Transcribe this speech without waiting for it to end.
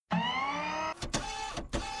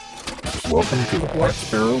Welcome to the Black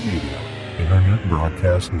Sparrow Media Internet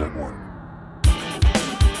Broadcast Network.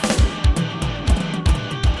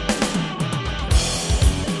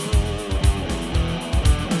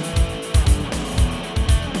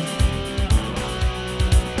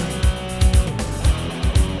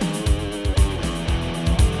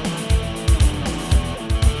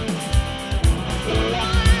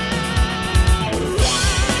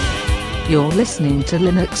 You're listening to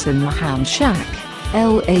Linux in the Ham Shack.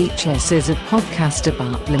 LHS is a podcast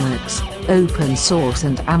about Linux, open source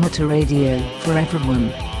and amateur radio for everyone.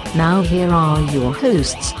 Now here are your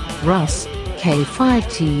hosts, Russ,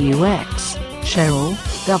 K5TUX, Cheryl,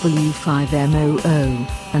 W5MOO,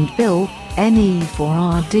 and Bill,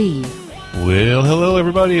 NE4RD. Well, hello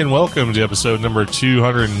everybody and welcome to episode number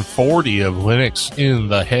 240 of Linux in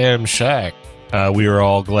the Ham Shack. We are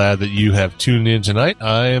all glad that you have tuned in tonight.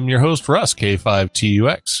 I am your host, Russ,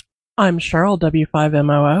 K5TUX. I'm Cheryl,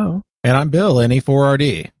 W5MOO. And I'm Bill,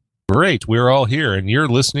 NE4RD. Great. We're all here, and you're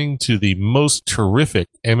listening to the most terrific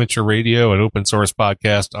amateur radio and open source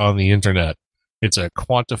podcast on the internet. It's a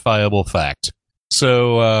quantifiable fact.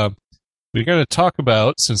 So we're going to talk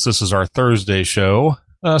about, since this is our Thursday show,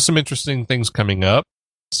 some interesting things coming up,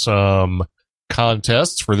 some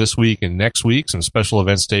contests for this week and next week, some special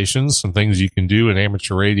event stations, some things you can do in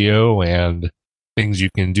amateur radio and things you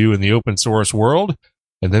can do in the open source world.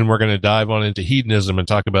 And then we're going to dive on into hedonism and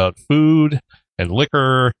talk about food and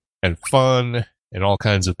liquor and fun and all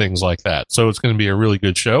kinds of things like that. So it's going to be a really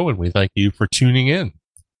good show, and we thank you for tuning in.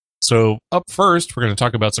 So up first, we're going to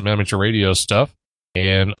talk about some amateur radio stuff.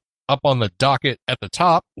 And up on the docket at the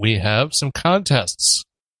top, we have some contests.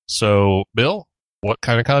 So, Bill, what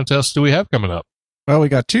kind of contests do we have coming up? Well, we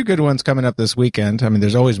got two good ones coming up this weekend. I mean,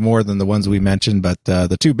 there's always more than the ones we mentioned, but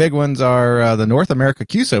the two big ones are the North America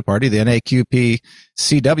QSO Party, the NAQP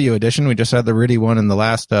CW edition. We just had the RTTY one in the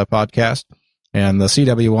last podcast, and the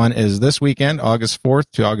CW one is this weekend, August 4th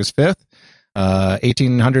to August 5th,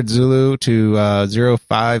 1800 Zulu to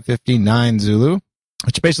 0559 Zulu,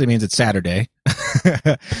 which basically means it's Saturday.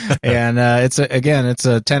 And it's a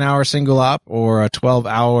 10-hour single op or a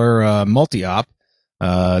 12-hour multi-op.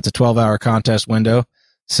 It's a 12-hour contest window.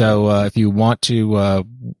 So if you want to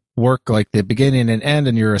work like the beginning and end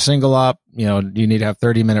and you're a single op, you need to have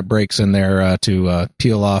 30-minute breaks in there to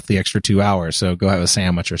peel off the extra 2 hours. So go have a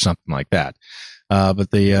sandwich or something like that. But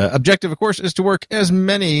the objective, of course, is to work as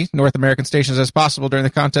many North American stations as possible during the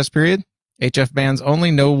contest period. HF bands only,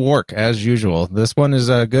 no work as usual. This one is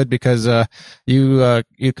good because you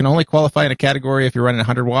can only qualify in a category if you're running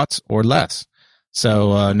 100 watts or less.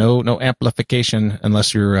 So no amplification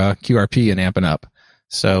unless you're QRP and amping up.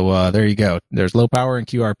 So there you go. There's low power and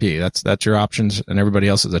QRP. That's your options, and everybody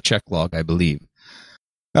else is a check log, I believe.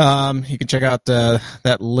 You can check out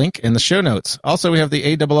that link in the show notes. Also, we have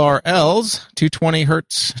the ARRLs 220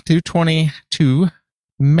 hertz, 222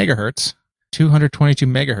 megahertz, 222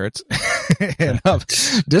 megahertz, and up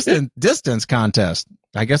distance contest.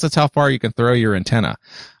 I guess that's how far you can throw your antenna.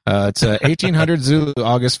 It's 1800 Zulu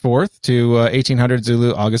August 4th to 1800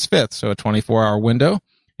 Zulu August 5th, so a 24-hour window.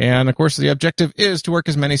 And, of course, the objective is to work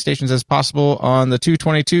as many stations as possible on the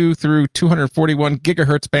 222 through 241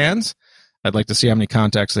 gigahertz bands. I'd like to see how many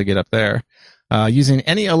contacts they get up there. Using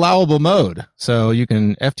any allowable mode, so you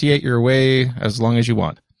can FT8 your way as long as you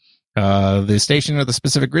want. The station or the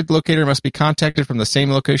specific grid locator must be contacted from the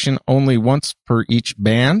same location only once per each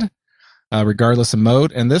band, regardless of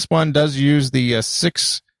mode. And this one does use the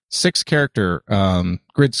six character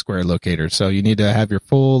grid square locator, so you need to have your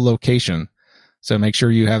full location. So make sure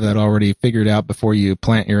you have that already figured out before you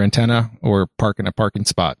plant your antenna or park in a parking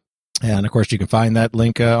spot. And of course, you can find that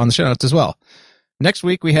link on the show notes as well. Next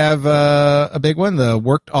week we have a big one, the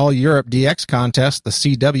Worked All Europe DX contest, the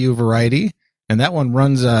CW variety. And that one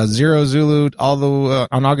runs 0 Zulu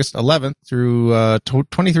on August 11th through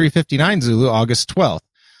 2359 Zulu August 12th.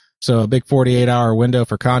 So a big 48-hour window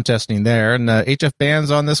for contesting there. And HF bands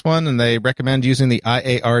on this one, and they recommend using the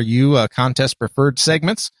IARU contest preferred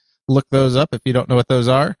segments. Look those up if you don't know what those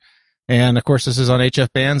are. And, of course, this is on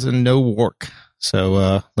HF bands and no work.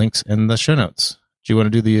 So links in the show notes. Do you want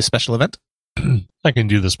to do the special event? I can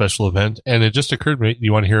do the special event. And it just occurred to me,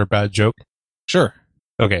 you want to hear a bad joke? Sure.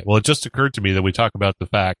 Okay, well, it just occurred to me that we talk about the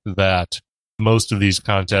fact that most of these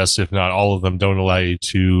contests, if not all of them, don't allow you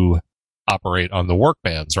to operate on the work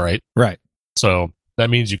bands, right? Right. So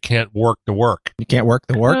that means you can't work the work. You can't work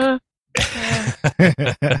the work? Okay,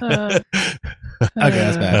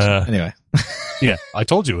 that's bad. Anyway. Yeah, I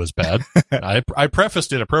told you it was bad. I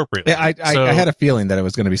prefaced it appropriately. Yeah, I had a feeling that it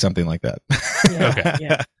was going to be something like that. Okay.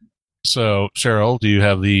 Yeah. So, Cheryl, do you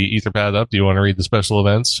have the Etherpad up? Do you want to read the special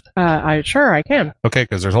events? I can. Okay,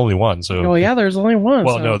 because there's only one. So, Well, yeah, there's only one.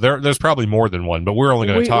 well, so. no, there's probably more than one, but we're only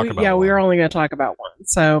going to talk about. Yeah, one. we are only going to talk about one.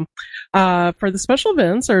 So, for the special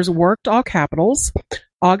events, there's Worked All Capitals,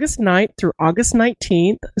 August 9th through August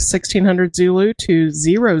 19th, 1600 Zulu to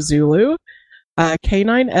 0 Zulu,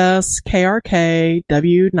 K9S, KRK,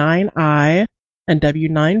 W9I, and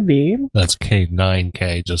W9V. That's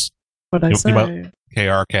K9K. Just What did I say?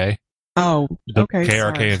 KRK. Oh, The okay.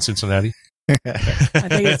 KRK sorry. in Cincinnati. I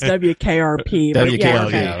think it's WKRP. but yeah, WKRP.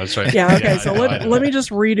 okay. Yeah, that's right. Yeah, okay. I So know, I know. let me just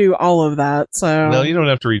redo all of that. So No, you don't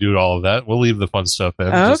have to redo all of that. We'll leave the fun stuff in.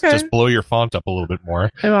 Okay. Just blow your font up a little bit more.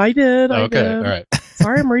 Oh, I did. Okay, all right.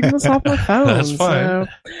 Sorry, I'm reading this off my phone. That's fine.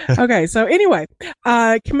 Okay, so anyway,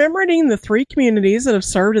 commemorating the three communities that have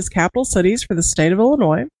served as capital cities for the state of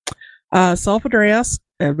Illinois, self-addressed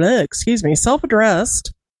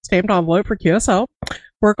stamped envelope for QSL.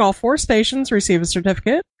 Work all 4 stations, receive a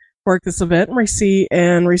certificate. Work this event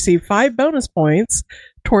and receive 5 bonus points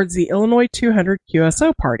towards the Illinois 200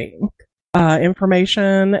 QSO party.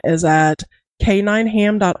 Information is at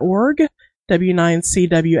k9ham.org,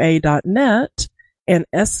 w9cwa.net, and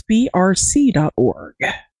sbrc.org.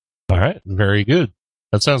 All right, very good.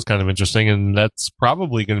 That sounds kind of interesting, and that's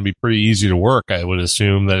probably going to be pretty easy to work. I would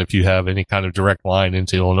assume that if you have any kind of direct line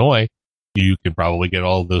into Illinois, you can probably get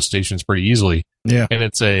all of those stations pretty easily. Yeah. And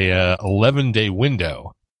it's a 11-day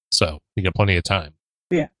window, so you get plenty of time.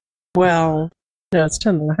 Yeah. Well, no, it's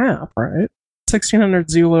 10 and a half, right? 1600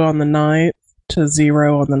 Zulu on the 9th to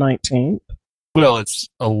 0 on the 19th. Well, it's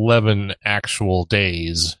 11 actual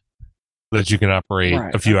days that you can operate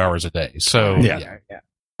Right. a few hours a day. So, Yeah.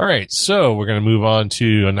 All right, so we're going to move on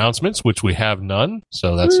to announcements, which we have none,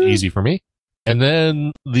 so that's Woo. easy for me. And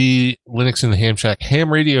then the Linux in the Ham Shack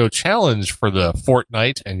Ham Radio Challenge for the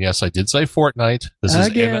fortnight. And yes, I did say fortnight. This is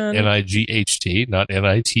Again. N-I-G-H-T, not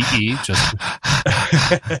N-I-T-E. Just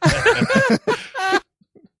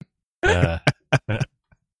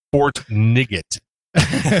Fort Nigget.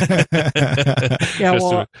 Yeah, Just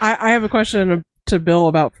well, I have a question to Bill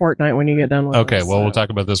about Fortnite when you get done with Okay, this, well, so. we'll talk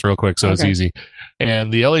about this real quick so it's Okay. easy.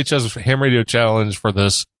 And the LHS Ham Radio Challenge for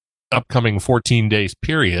this upcoming 14 days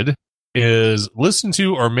period is listen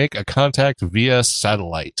to or make a contact via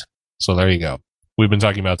satellite. So there you go. We've been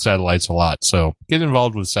talking about satellites a lot, so get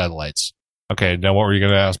involved with satellites. Okay, now what were you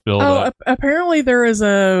going to ask Bill? Oh, apparently there is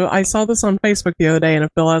I saw this on Facebook the other day, and if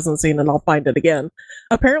Bill hasn't seen it, I'll find it again.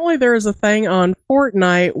 Apparently there is a thing on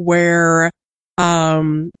Fortnite where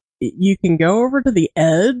you can go over to the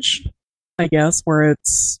edge, I guess, where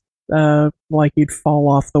it's like you'd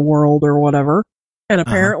fall off the world or whatever, and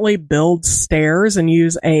apparently build stairs and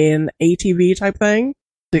use an ATV type thing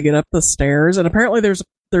to get up the stairs. And apparently there's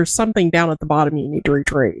something down at the bottom you need to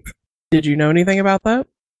retrieve. Did you know anything about that?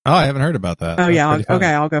 Oh, I haven't heard about that. Oh, That's yeah. pretty funny.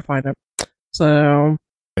 Okay, I'll go find it. So,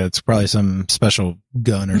 It's probably some special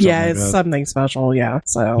gun or something. yeah, like it's that. something special. Yeah.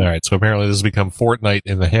 So, All right, so apparently this has become Fortnite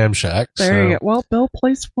in the Ham Shack. there you So go. Well, Bill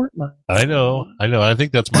plays Fortnite. I know. I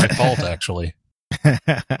think that's my fault, actually.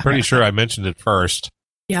 Pretty sure I mentioned it first.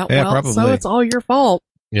 Yeah, Yeah, well, so probably. it's all your fault.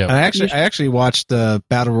 Yeah. I actually watched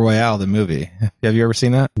Battle Royale, the movie. Have you ever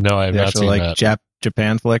seen that? No, I have The not actual seen like that.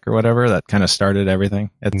 Japan flick or whatever that kind of started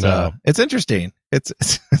everything. It's No. it's interesting. It's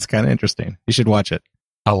kind of interesting. You should watch it.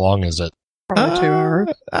 How long is it? Probably 2 hours.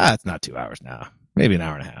 It's not 2 hours now. Maybe an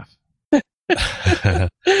hour and a half.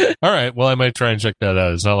 All right. Well, I might try and check that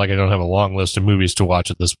out. It's not like I don't have a long list of movies to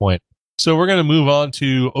watch at this point. So we're going to move on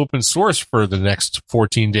to open source for the next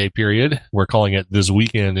 14-day period. We're calling it This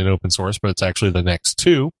Weekend in Open Source, but it's actually the next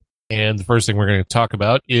 2. And the first thing we're going to talk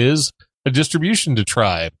about is a distribution to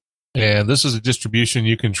try. And this is a distribution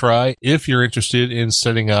you can try if you're interested in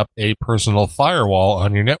setting up a personal firewall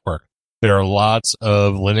on your network. There are lots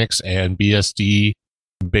of Linux and BSD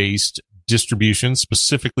based distributions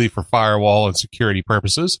specifically for firewall and security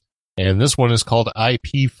purposes. And this one is called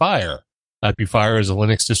IPFire. IPFire is a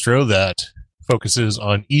Linux distro that focuses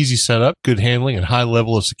on easy setup, good handling, and high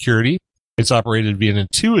level of security. It's operated via an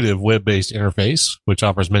intuitive web-based interface, which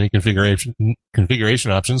offers many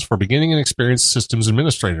configuration options for beginning and experienced systems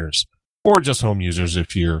administrators, or just home users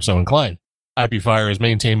if you're so inclined. IPFire is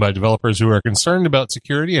maintained by developers who are concerned about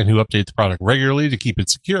security and who update the product regularly to keep it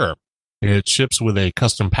secure. It ships with a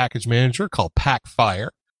custom package manager called PackFire,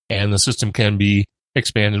 and the system can be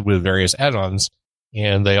expanded with various add-ons.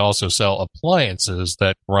 And they also sell appliances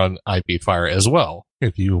that run IPFire as well,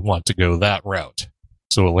 if you want to go that route.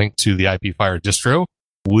 So a link to the IPFire distro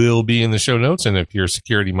will be in the show notes. And if you're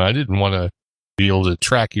security minded and want to be able to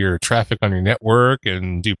track your traffic on your network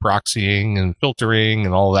and do proxying and filtering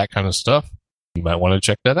and all that kind of stuff, you might want to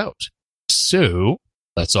check that out. So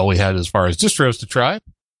That's all we had as far as distros to try.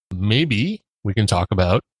 Maybe we can talk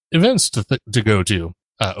about events to go to.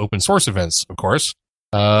 Open source events, of course.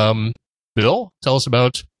 Bill, tell us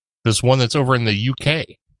about this one that's over in the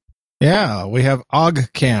UK. Yeah, we have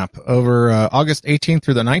OggCamp over August 18th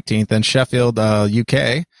through the 19th in Sheffield,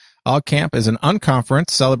 UK. OggCamp is an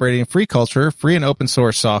unconference celebrating free culture, free and open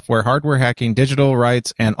source software, hardware hacking, digital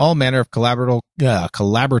rights, and all manner of collaborative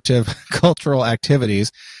cultural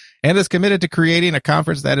activities, and is committed to creating a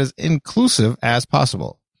conference that is inclusive as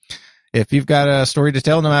possible. If you've got a story to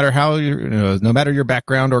tell, no matter your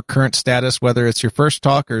background or current status, whether it's your first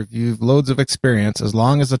talk or if you've loads of experience, as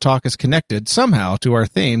long as the talk is connected somehow to our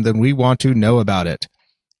theme, then we want to know about it.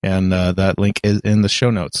 And that link is in the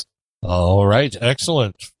show notes. All right,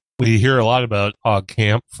 excellent. We hear a lot about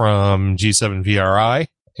OggCamp from G7VRI,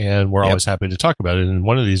 and we're always happy to talk about it. And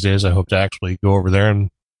one of these days, I hope to actually go over there and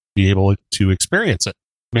be able to experience it.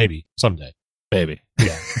 Maybe someday. Baby.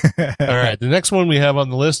 Yeah. All right. The next one we have on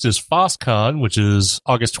the list is FOSSCon, which is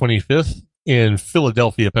August 25th in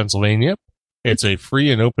Philadelphia, Pennsylvania. It's a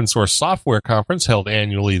free and open source software conference held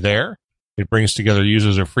annually there. It brings together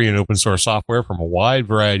users of free and open source software from a wide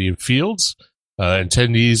variety of fields.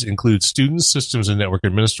 Attendees include students, systems and network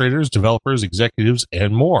administrators, developers, executives,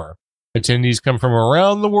 and more. Attendees come from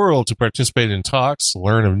around the world to participate in talks,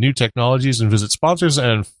 learn of new technologies, and visit sponsors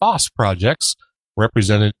and FOSS projects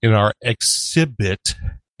represented in our exhibit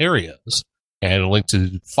areas. And a link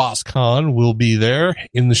to FOSSCon will be there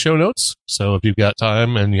in the show notes. So if you've got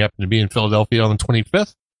time and you happen to be in Philadelphia on the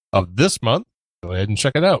 25th of this month, go ahead and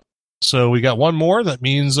check it out. So we got one more. That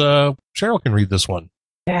means Cheryl can read this one.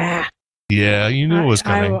 Yeah, you knew it was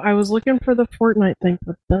coming. I was looking for the Fortnite thing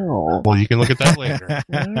for Bill. Well, you can look at that later.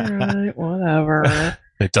 All right, whatever.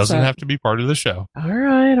 It doesn't have to be part of the show. All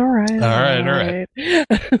right.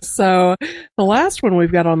 So the last one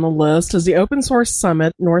we've got on the list is the Open Source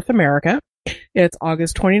Summit North America. It's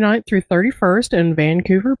August 29th through 31st in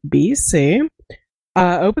Vancouver, BC.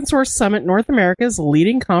 Open Source Summit North America is a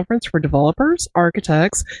leading conference for developers,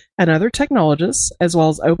 architects, and other technologists, as well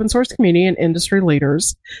as open source community and industry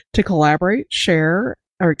leaders to collaborate, share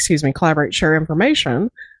information,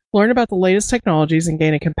 learn about the latest technologies, and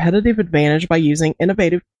gain a competitive advantage by using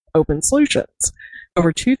innovative open solutions.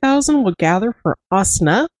 Over 2,000 will gather for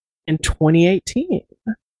OSNA in 2018.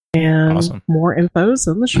 And Awesome. More info's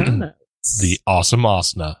in the show notes. The awesome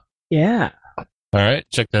OSNA. Yeah. All right,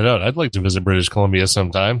 check that out. I'd like to visit British Columbia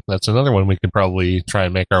sometime. That's another one we could probably try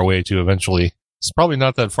and make our way to eventually. It's probably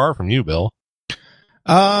not that far from you, Bill.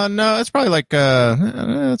 No, it's probably like,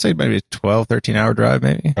 let's say maybe a 12, 13-hour drive,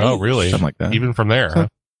 maybe. Oh, really? Something like that. Even from there, huh?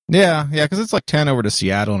 Yeah, because it's like 10 over to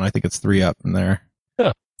Seattle, and I think it's 3 up from there.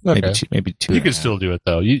 Yeah, okay. Maybe two. You could still do it,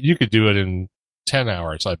 though. You could do it in 10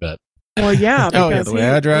 hours, I bet. Well, yeah. Oh, yeah, the way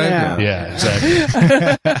I drive? Yeah, exactly.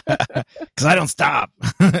 Because I don't stop.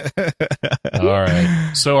 All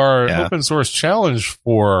right. So our open source challenge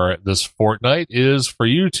for this fortnight is for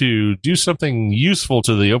you to do something useful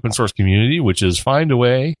to the open source community, which is find a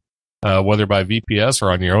way, whether by VPS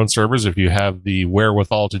or on your own servers, if you have the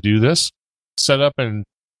wherewithal to do this, set up an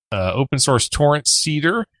open source torrent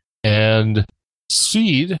seeder and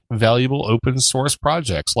seed valuable open source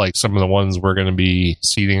projects, like some of the ones we're going to be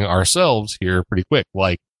seeding ourselves here pretty quick,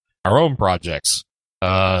 like our own projects.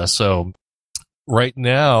 So right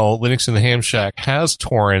now, Linux in the Ham Shack has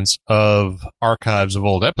torrents of archives of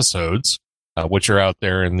old episodes, which are out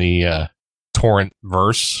there in the torrent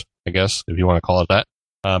verse, I guess, if you want to call it that.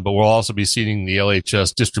 But we'll also be seeding the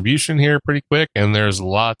LHS distribution here pretty quick, and there's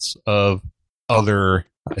lots of other,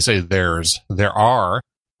 there are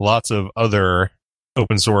lots of other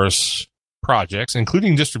open source projects,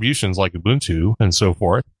 including distributions like Ubuntu and so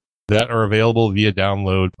forth, that are available via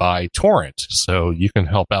download by torrent. So you can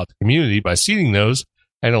help out the community by seeding those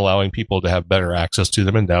and allowing people to have better access to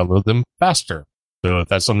them and download them faster. So if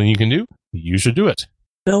that's something you can do, you should do it.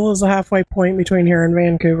 Bill is a halfway point between here and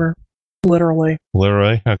Vancouver. Literally.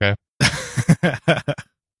 Okay.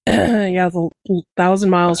 Yeah, the 1,000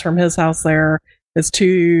 miles from his house there is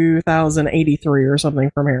 2,083 or something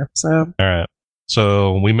from here. So, all right.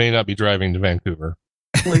 So we may not be driving to Vancouver.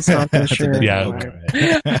 At least not this year. Yeah.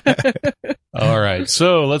 Okay. All right.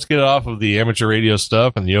 So let's get off of the amateur radio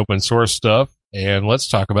stuff and the open source stuff, and let's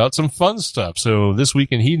talk about some fun stuff. So this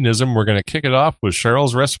week in hedonism, we're going to kick it off with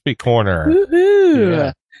Cheryl's Recipe Corner.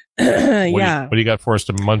 Woohoo! Yeah. What do you got for us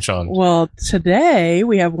to munch on? Well, today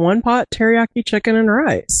we have one pot teriyaki chicken and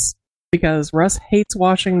rice because Russ hates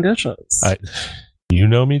washing dishes. You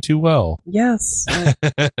know me too well. Yes.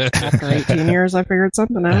 After 18 years, I figured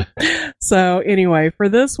something out. So anyway, for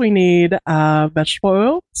this, we need vegetable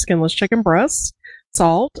oil, skinless chicken breasts,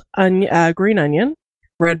 salt, green onion,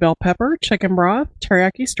 red bell pepper, chicken broth,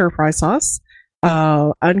 teriyaki stir-fry sauce,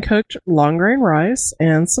 uncooked long grain rice,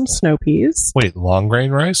 and some snow peas. Wait, long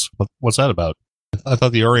grain rice? What's that about? I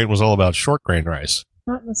thought the Orient was all about short grain rice.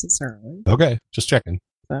 Not necessarily. Okay, just checking.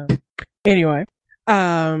 So, anyway,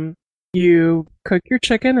 you cook your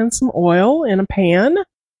chicken in some oil in a pan,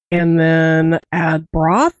 and then add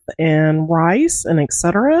broth and rice and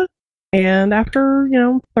etc. And after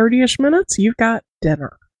 30-ish minutes, you've got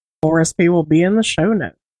dinner. Full recipe will be in the show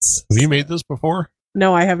notes. Have you made this before?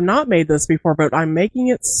 No, I have not made this before, but I'm making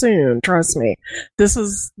it soon. Trust me. This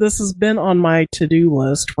has been on my to-do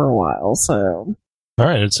list for a while. So, all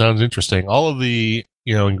right, it sounds interesting. All of the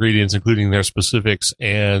ingredients, including their specifics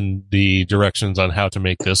and the directions on how to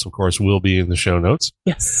make this, of course, will be in the show notes.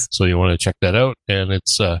 yes, So you want to check that out. And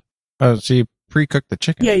it's so you pre-cook the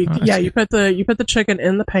chicken? yeah, you put the chicken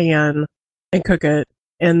in the pan and cook it,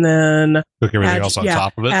 and then cook everything else on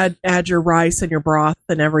top of it. Add your rice and your broth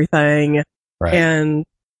and everything. Right. And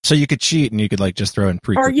so you could cheat and you could just throw in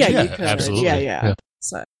pre-cooked. or Yeah, you could. absolutely. Yeah.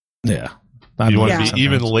 So Yeah. You want Yeah. to be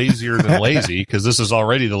even lazier than lazy, because this is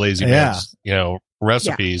already the lazy man's,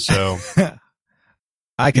 recipe. So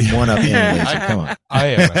I can one up any lazy. Come on. I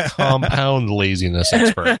am a compound laziness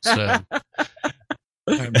expert. So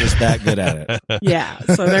I'm just that good at it. yeah,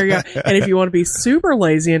 so there you go. And if you want to be super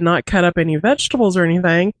lazy and not cut up any vegetables or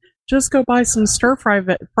anything, just go buy some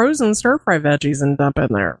frozen stir-fry veggies and dump in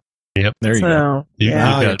there. Yep. There you go. You've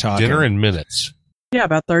Now you're got talking. dinner in minutes Yeah,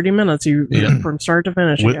 about 30 minutes from start to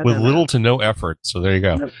finish. with little to no effort. So there you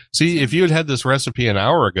go. Yep. See, if you had this recipe an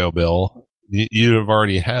hour ago, Bill, you'd have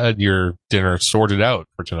already had your dinner sorted out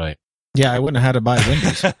for tonight. Yeah, I wouldn't have had to buy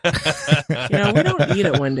Wendy's. We don't eat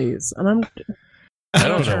at Wendy's, and I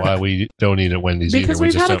don't know why we don't eat at Wendy's because either.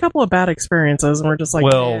 we've had a couple of bad experiences, and we're just like,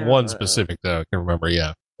 one specific that I can remember,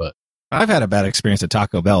 yeah. But I've had a bad experience at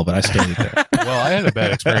Taco Bell, but I still eat there. well, I had a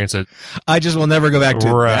bad experience at I just will never go back to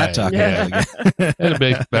that Taco Yeah. Bell again. I had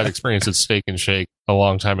a bad experience at Steak and Shake a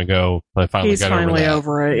long time ago. I finally he's got finally over that.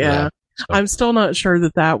 over it. Yeah. So I'm still not sure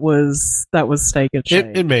that was Steak and Shake.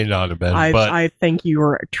 it may not have been, but I think you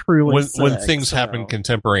were truly when sick, things so. happen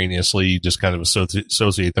contemporaneously, you just kind of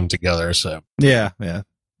associate them together. So Yeah.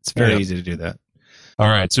 It's very Yeah. easy to do that. all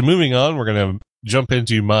right, so moving on, we're going to jump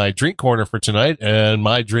into my drink corner for tonight, and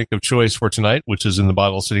my drink of choice for tonight, which is in the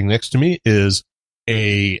bottle sitting next to me, is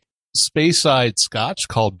a Speyside Scotch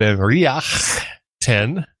called Benriach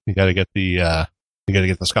 10. You got to get the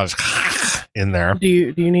Scotch in there. Do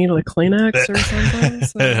you need a Kleenex or something?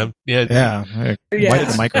 So- Yeah. Wipe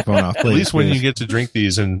the microphone off, At please. least when please. you get to drink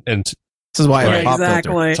these and This is why I have Right, a pop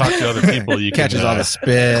exactly. talk to other people, you filter. Catches can all the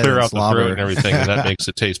spit, clear and out the slobber. throat and everything, and that makes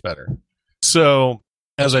it taste better. So,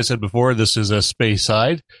 as I said before, this is a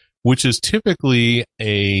Speyside, which is typically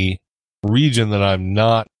a region that I'm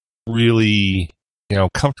not really,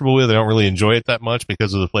 comfortable with. I don't really enjoy it that much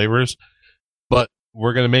because of the flavors. But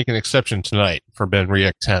we're going to make an exception tonight for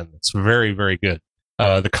Benriach 10. It's very, very good.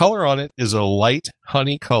 The color on it is a light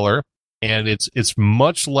honey color, and it's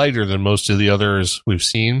much lighter than most of the others we've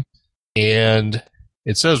seen. And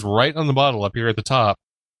it says right on the bottle up here at the top,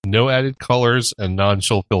 no added colors and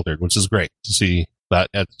non-chill filtered, which is great to see that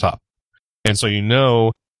at the top. And so you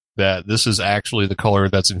know that this is actually the color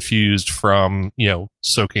that's infused from,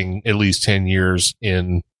 soaking at least 10 years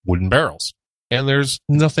in wooden barrels. And there's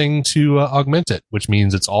nothing to augment it, which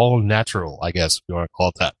means it's all natural, I guess, if you want to call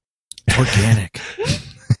it that. Organic.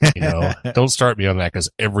 Don't start me on that because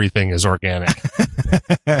everything is organic.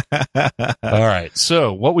 All right.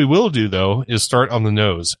 So what we will do, though, is start on the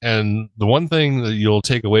nose. And the one thing that you'll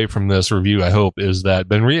take away from this review, I hope, is that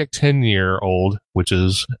Benriach 10-year-old, which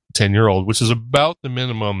is about the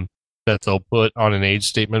minimum that they'll put on an age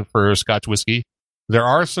statement for Scotch whiskey. There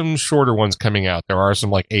are some shorter ones coming out. There are some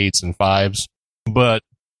like 8s and 5s, but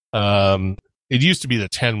it used to be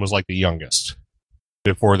that 10 was like the youngest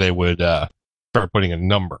before they would start putting a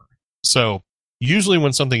number. So usually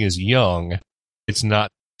when something is young, it's not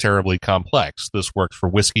terribly complex. This works for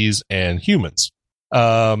whiskeys and humans.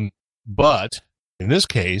 But in this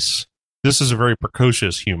case, this is a very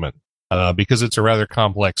precocious human because it's a rather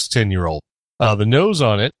complex 10-year-old. The nose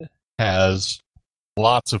on it has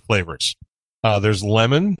lots of flavors. There's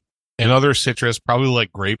lemon and other citrus, probably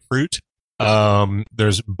like grapefruit.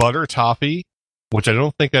 There's butter toffee, which I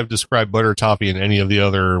don't think I've described butter toffee in any of the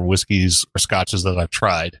other whiskeys or scotches that I've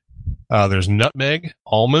tried. There's nutmeg,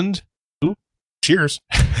 almond. Ooh, cheers.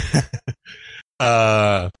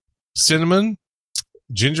 Cinnamon,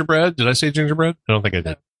 gingerbread. Did I say gingerbread? I don't think I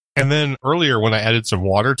did. And then earlier when I added some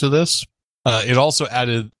water to this, it also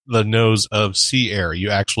added the nose of sea air. You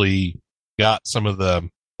actually got some of the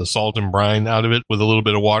salt and brine out of it with a little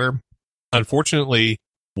bit of water. Unfortunately,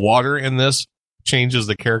 Water in this changes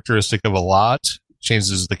the characteristic a lot,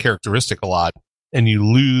 and you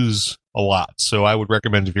lose a lot. So I would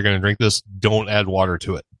recommend, if you're going to drink this, don't add water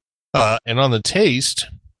to it. And on the taste,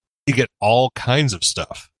 you get all kinds of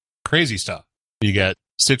stuff, crazy stuff. You get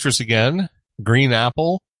citrus again, green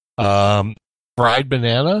apple, fried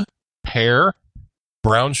banana, pear,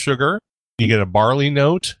 brown sugar. You get a barley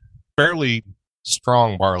note, fairly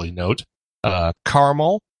strong barley note,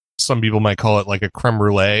 caramel. Some people might call it like a creme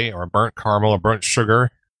brulee or a burnt caramel or burnt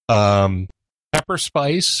sugar, pepper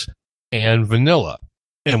spice, and vanilla.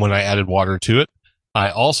 And when I added water to it,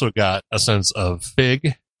 I also got a sense of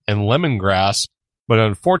fig and lemongrass, but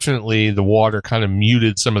unfortunately the water kind of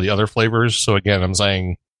muted some of the other flavors. So again, I'm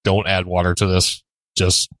saying don't add water to this.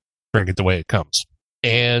 Just drink it the way it comes.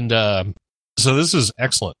 And so this is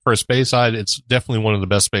excellent. For a Speyside, it's definitely one of the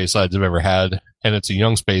best Speysides I've ever had. And it's a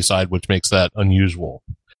young Speyside, which makes that unusual.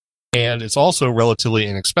 And it's also relatively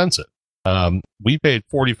inexpensive. We paid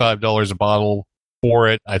 $45 a bottle for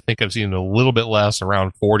it. I think I've seen a little bit less,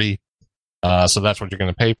 around 40. So that's what you're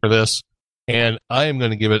going to pay for this. And I am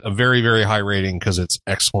going to give it a very, very high rating because it's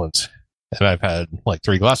excellent. And I've had like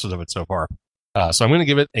 3 glasses of it so far. So I'm going to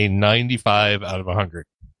give it a 95 out of 100.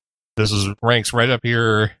 This ranks right up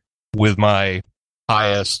here with my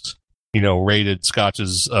highest, rated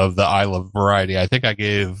scotches of the I Love variety. I think I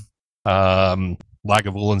gave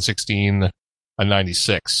Lagavulin 16 a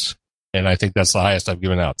 96. And I think that's the highest I've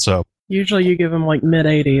given out. So usually you give them like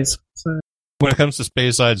mid-80s. So when it comes to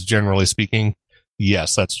Speysides, generally speaking,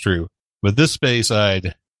 yes, that's true. But this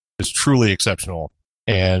Speyside is truly exceptional.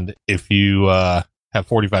 And if you have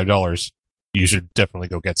 $45, you should definitely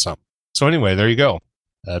go get some. So anyway, there you go.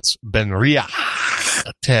 That's Benriach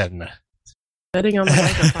 10. Betting on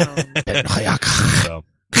the microphone. So,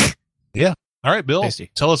 yeah. All right, Bill,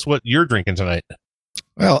 Tasty. Tell us what you're drinking tonight.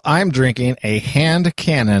 Well, I'm drinking a Hand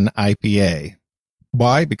Cannon IPA.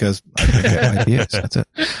 Why? Because I drink IPAs. That's it.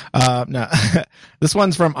 No, this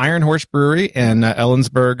one's from Iron Horse Brewery in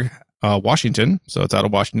Ellensburg, Washington. So it's out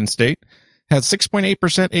of Washington State. Has 6.8%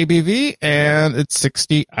 ABV and it's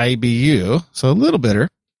 60 IBU. So a little bitter.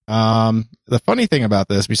 The funny thing about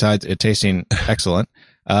this, besides it tasting excellent,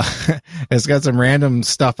 it's got some random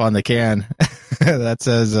stuff on the can that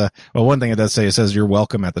says, one thing it does say, it says you're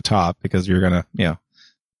welcome at the top because you're going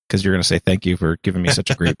to say thank you for giving me such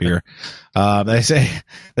a great beer. They say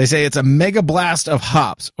it's a mega blast of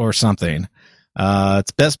hops or something.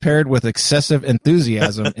 It's best paired with excessive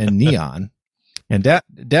enthusiasm and neon. And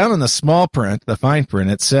down in the small print, the fine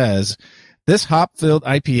print, it says, this hop-filled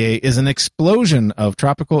IPA is an explosion of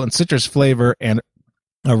tropical and citrus flavor and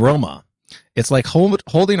aroma. It's like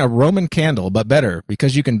holding a Roman candle, but better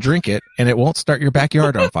because you can drink it and it won't start your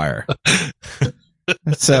backyard on fire.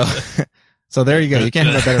 So there you go. You can't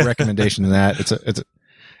have a better recommendation than that.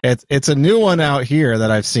 It's a new one out here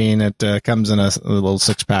that I've seen. It comes in a little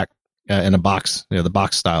 6-pack in a box, the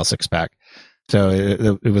box style 6-pack. So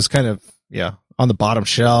it was kind of on the bottom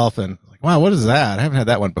shelf and like, wow, what is that? I haven't had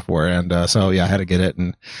that one before. And I had to get it,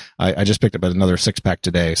 and I just picked up another 6-pack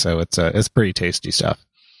today. So it's pretty tasty stuff.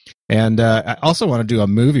 And I also want to do a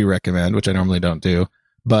movie recommend, which I normally don't do.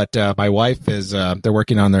 But my wife is they're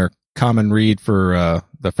working on their common read for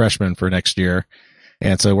the freshmen for next year,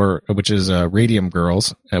 and so which is Radium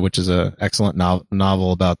Girls, which is a excellent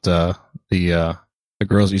novel about the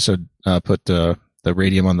girls used to put the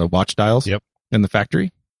radium on the watch dials in the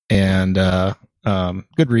factory, and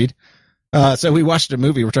good read. So we watched a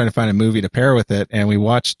movie. We're trying to find a movie to pair with it, and we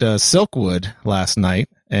watched Silkwood last night,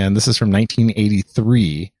 and this is from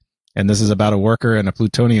 1983, and this is about a worker in a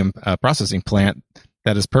plutonium processing plant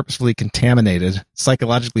that is purposefully contaminated,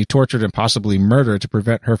 psychologically tortured, and possibly murdered to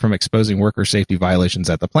prevent her from exposing worker safety violations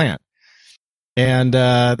at the plant. And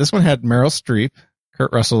this one had Meryl Streep,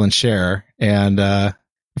 Kurt Russell, and Cher. And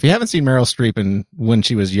if you haven't seen Meryl Streep when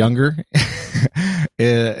she was younger,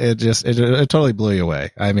 it totally blew you away.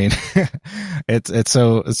 I mean, it's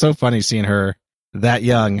so funny seeing her that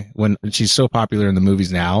young when she's so popular in the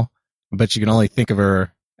movies now, but you can only think of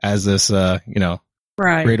her as this,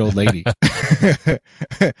 right, great old lady.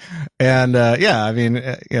 And I mean,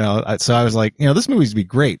 so I was like, this movie's be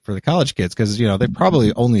great for the college kids because they've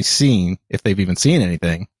probably only seen, if they've even seen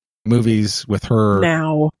anything, movies with her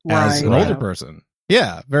now as an older person.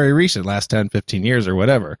 Yeah, very recent, last 10, 15 years or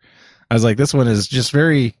whatever. I was like, this one is just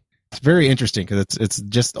very interesting because it's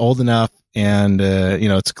just old enough and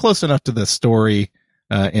it's close enough to the story.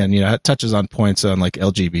 And it touches on points on like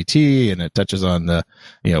LGBT, and it touches on the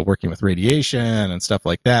working with radiation and stuff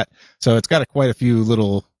like that. So it's got quite a few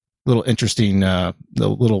little interesting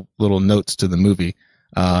little notes to the movie.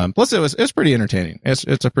 Plus it was pretty entertaining.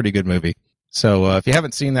 It's a pretty good movie. So if you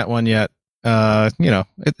haven't seen that one yet,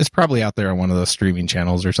 it's probably out there on one of those streaming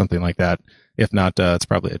channels or something like that. If not, it's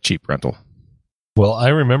probably a cheap rental. Well, I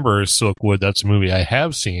remember Silkwood. That's a movie I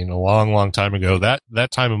have seen a long, long time ago.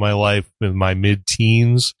 That time of my life, in my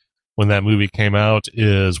mid-teens, when that movie came out,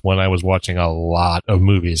 is when I was watching a lot of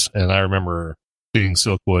movies. And I remember seeing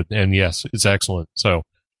Silkwood. And yes, it's excellent. So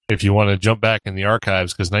if you want to jump back in the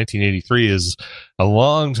archives, because 1983 is a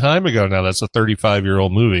long time ago now. That's a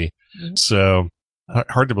 35-year-old movie. Mm-hmm. So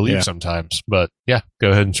hard to believe sometimes. But yeah,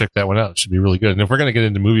 go ahead and check that one out. It should be really good. And if we're going to get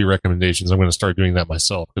into movie recommendations, I'm going to start doing that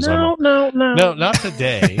myself. No, not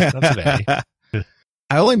today. Not today.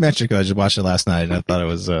 I only mentioned because I just watched it last night and I thought it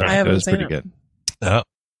was pretty good.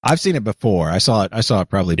 I've seen it before. I saw it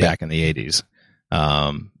probably back in the 80s.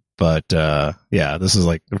 But this is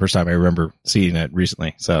like the first time I remember seeing it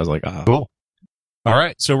recently. So I was like, cool. All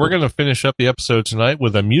right. So we're going to finish up the episode tonight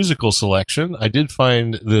with a musical selection. I did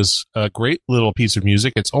find this great little piece of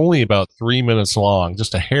music. It's only about 3 minutes long,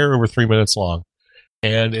 just a hair over 3 minutes long.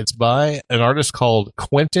 And it's by an artist called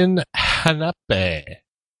Quentin Hanape,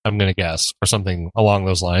 I'm going to guess, or something along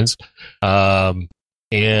those lines.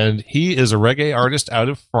 And he is a reggae artist out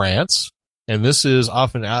of France. And this is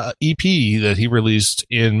off an EP that he released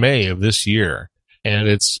in May of this year. And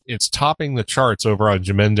it's topping the charts over on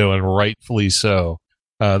Jamendo, and rightfully so.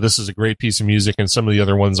 This is a great piece of music, and some of the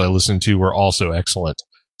other ones I listened to were also excellent.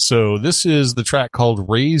 So this is the track called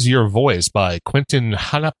Raise Your Voice by Quentin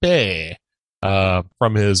Hanape,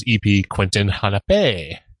 from his EP Quentin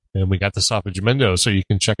Hanape. And we got this off of Jamendo, so you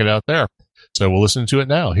can check it out there. So we'll listen to it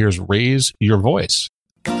now. Here's Raise Your Voice.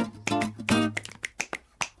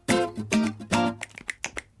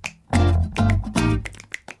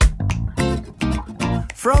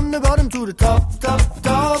 From the bottom to the top, top,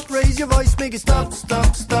 top. Raise your voice, make it stop,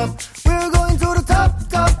 stop, stop. We're going to the top,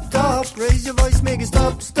 top, top. Raise your voice, make it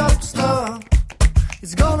stop, stop, stop.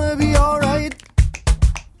 It's gonna be alright.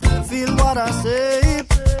 Feel what I say.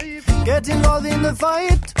 Get involved in the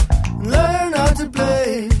fight. Learn how to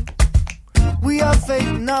play. We have faith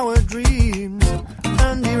in our dreams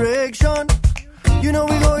and direction. You know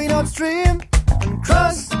we're going upstream and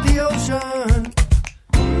cross the ocean.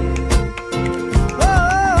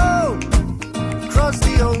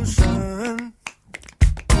 The ocean.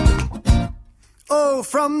 Oh,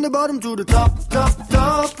 from the bottom to the top, top,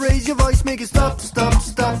 top. Raise your voice, make it stop, stop,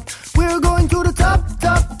 stop. We're going to the top,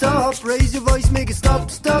 top, top. Raise your voice, make it stop,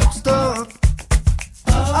 stop, stop.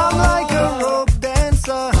 I'm like a rope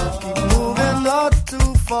dancer, keep moving not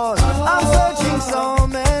too fast. I'm searching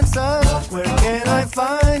some answers. Where can I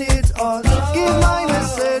find it all? Give my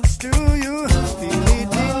message to you. Feel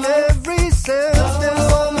it in every cell. There's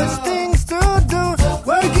so much things to do.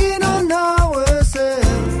 Working on ourselves.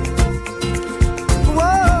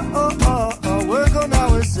 Whoa, work on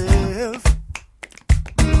ourselves.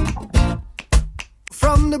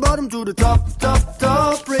 From the bottom to the top, top,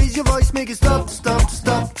 top. Raise your voice, make it stop, stop,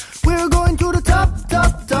 stop. We're going to the top,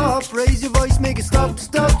 top, top. Raise your voice, make it stop,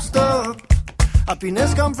 stop, stop.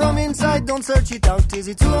 Happiness come from inside, don't search it out.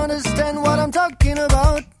 Easy to understand what I'm talking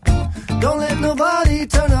about. Don't let nobody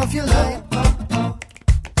turn off your light.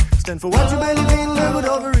 Stand for what you believe in, live good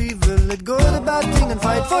over evil. Let go of the bad thing and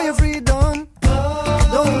fight for your freedom.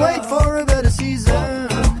 Don't wait for a better season.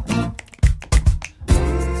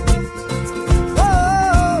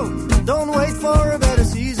 Oh, don't wait for a better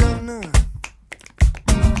season.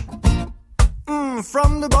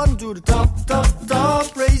 From the bottom to the top, top,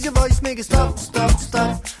 top. Raise your voice, make it stop, stop,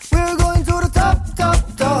 stop. We're going to the top,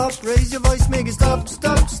 top, top. Raise your voice, make it stop,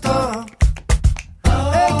 stop, stop.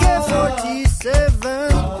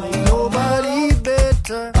 AK-47, ain't nobody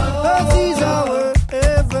better. Earth is our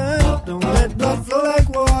heaven. Don't let blood flow like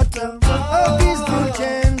water. A peaceful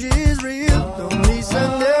change is real. Don't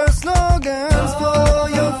listen their slogans. Follow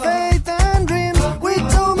your faith and dreams. We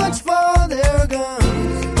too much for their guns.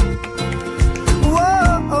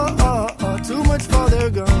 Whoa, too much for their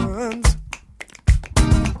guns.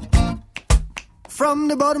 From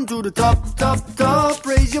the bottom to the top, top, top.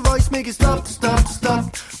 Raise your voice, make it stop, stop,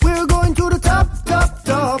 stop. We're going to the top, top,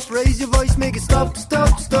 top. Raise your voice, make it stop,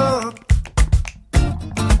 stop, stop.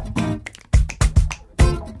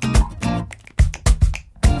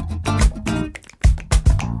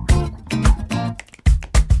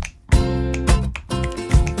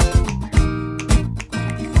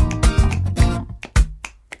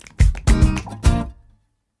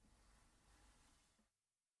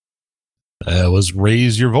 Was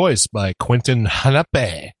Raise Your Voice by Quentin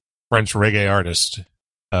Hanape, French reggae artist.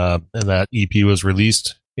 And that EP was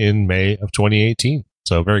released in May of 2018.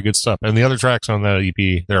 So very good stuff. And the other tracks on that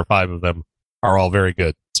EP, there are 5 of them, are all very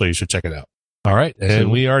good. So you should check it out. All right.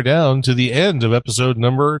 And we are down to the end of episode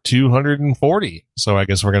number 240. So I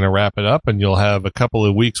guess we're going to wrap it up, and you'll have a couple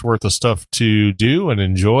of weeks worth of stuff to do and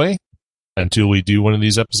enjoy until we do one of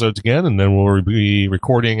these episodes again. And then we'll be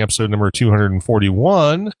recording episode number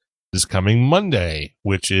 241 this coming Monday,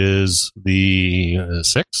 which is the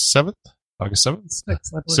 6th, 7th, August 7th?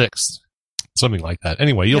 6th. Something like that.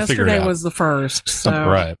 Anyway, you'll figure it out. Yesterday was the 1st. So.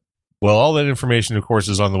 Right. Well, all that information, of course,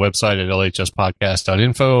 is on the website at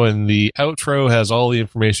lhspodcast.info, and the outro has all the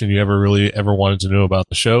information you ever wanted to know about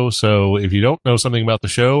the show. So if you don't know something about the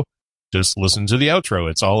show, just listen to the outro.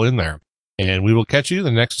 It's all in there. And we will catch you the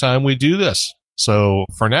next time we do this. So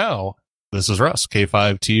for now, this is Russ,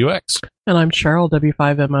 K5TUX. And I'm Cheryl,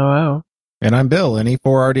 W5MOO. And I'm Bill,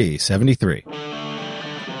 NE4RD 73.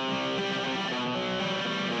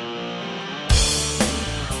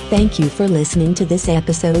 Thank you for listening to this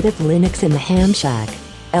episode of Linux in the Ham Shack.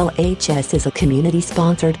 LHS is a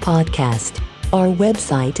community-sponsored podcast. Our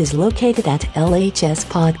website is located at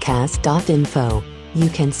lhspodcast.info. You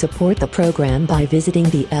can support the program by visiting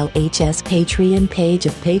the LHS Patreon page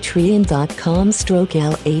of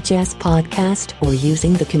patreon.com/LHS podcast or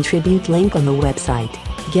using the contribute link on the website.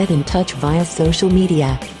 Get in touch via social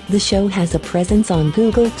media. The show has a presence on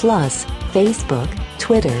Google+, Facebook,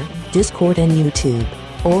 Twitter, Discord, and YouTube.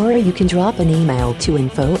 Or you can drop an email to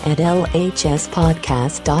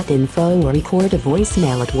info@lhspodcast.info or record a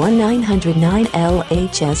voicemail at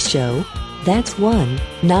 1-900-9-LHS-SHOW. That's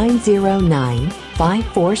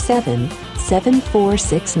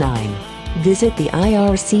 1-909-547-7469. Visit the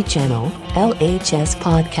IRC channel, LHS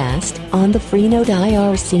Podcast, on the Freenode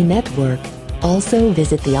IRC network. Also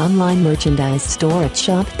visit the online merchandise store at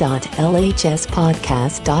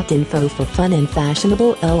shop.lhspodcast.info for fun and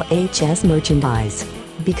fashionable LHS merchandise.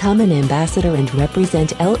 Become an ambassador and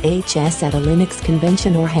represent LHS at a Linux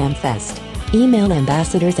convention or Hamfest. Email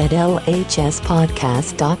ambassadors at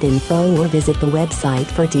lhspodcast.info or visit the website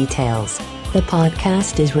for details. The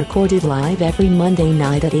podcast is recorded live every Monday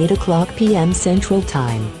night at 8:00 p.m. Central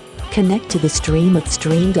Time. Connect to the stream at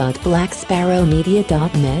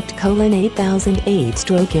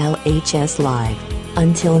stream.blacksparrowmedia.net:8008/LHS Live.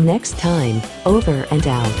 Until next time, over and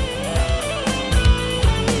out.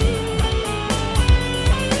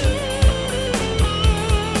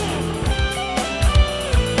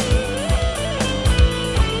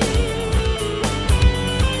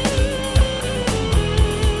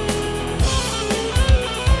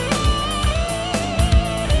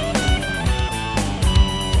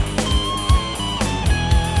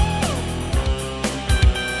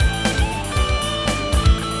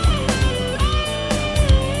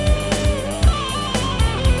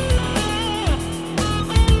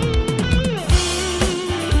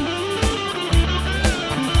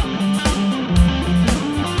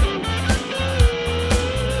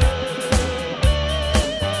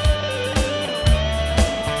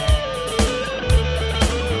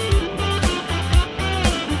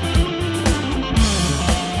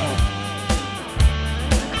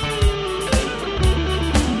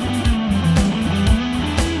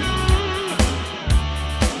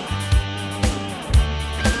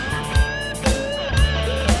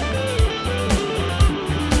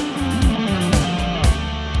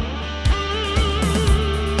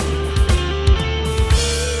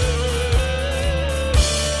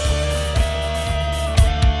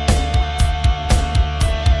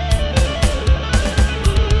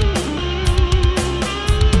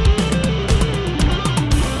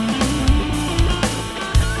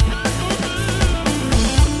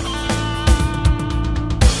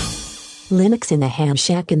 Linux in the Ham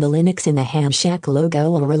Shack and the Linux in the Ham Shack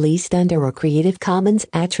logo are released under a Creative Commons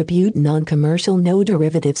Attribute Non-Commercial No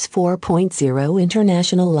Derivatives 4.0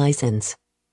 International License.